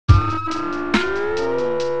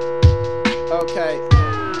Okay.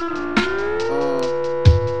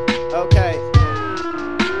 Okay.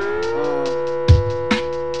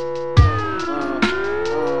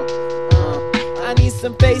 I need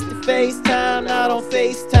some face-to-face time, not on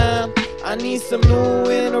FaceTime. I need some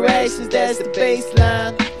new interactions, that's the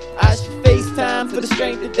baseline. I should FaceTime for the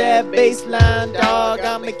strength of that baseline. Dog,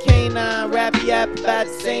 I'm a canine, rap yap about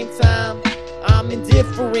the same time. I'm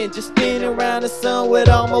indifferent, just spinning around the sun with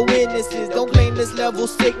all my witnesses. Don't claim this level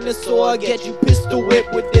sickness or I'll get you pistol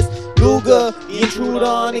whipped with this Luger. The intruder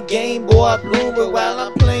on the Game Boy, Bloomberg while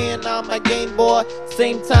I'm playing on my Game Boy.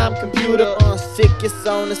 Same time computer on sickest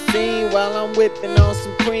on the scene while I'm whipping on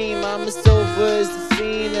some cream. I'm as sober as the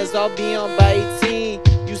scene as I'll be on by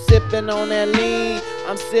 18. You sipping on that lean,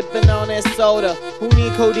 I'm sipping on that soda. Who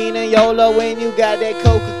need codeine and YOLO when you got that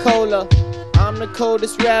Coca-Cola? I'm the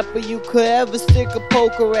coldest rapper you could ever stick a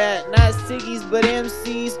poker at. Not Siggies, but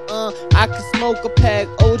MCs, I could smoke a pack.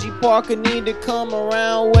 OG Parker need to come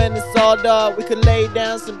around when it's all dark. We could lay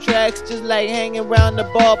down some tracks just like hanging around the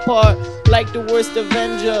ballpark. Like the worst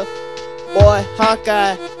Avenger, boy,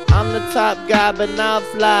 Hawkeye. I'm the top guy, but not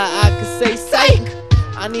fly. I could say psych.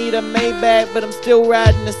 I need a Maybach, but I'm still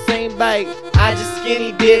riding the same bike. I just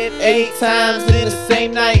skinny dip 8 times in the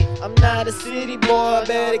same night. I'm not a city boy,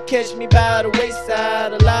 better catch me by the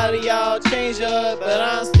wayside. A lot of y'all change up, but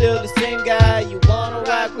I'm still the same guy. You wanna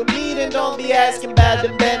rock with me, then don't be asking about the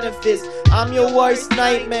benefits. I'm your worst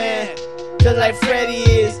nightmare, just like Freddy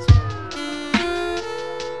is.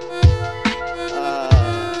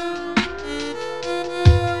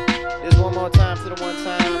 This one more time for the one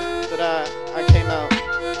time that I came out.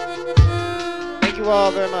 Thank you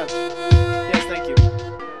all very much. Yes, thank you.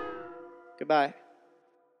 Goodbye.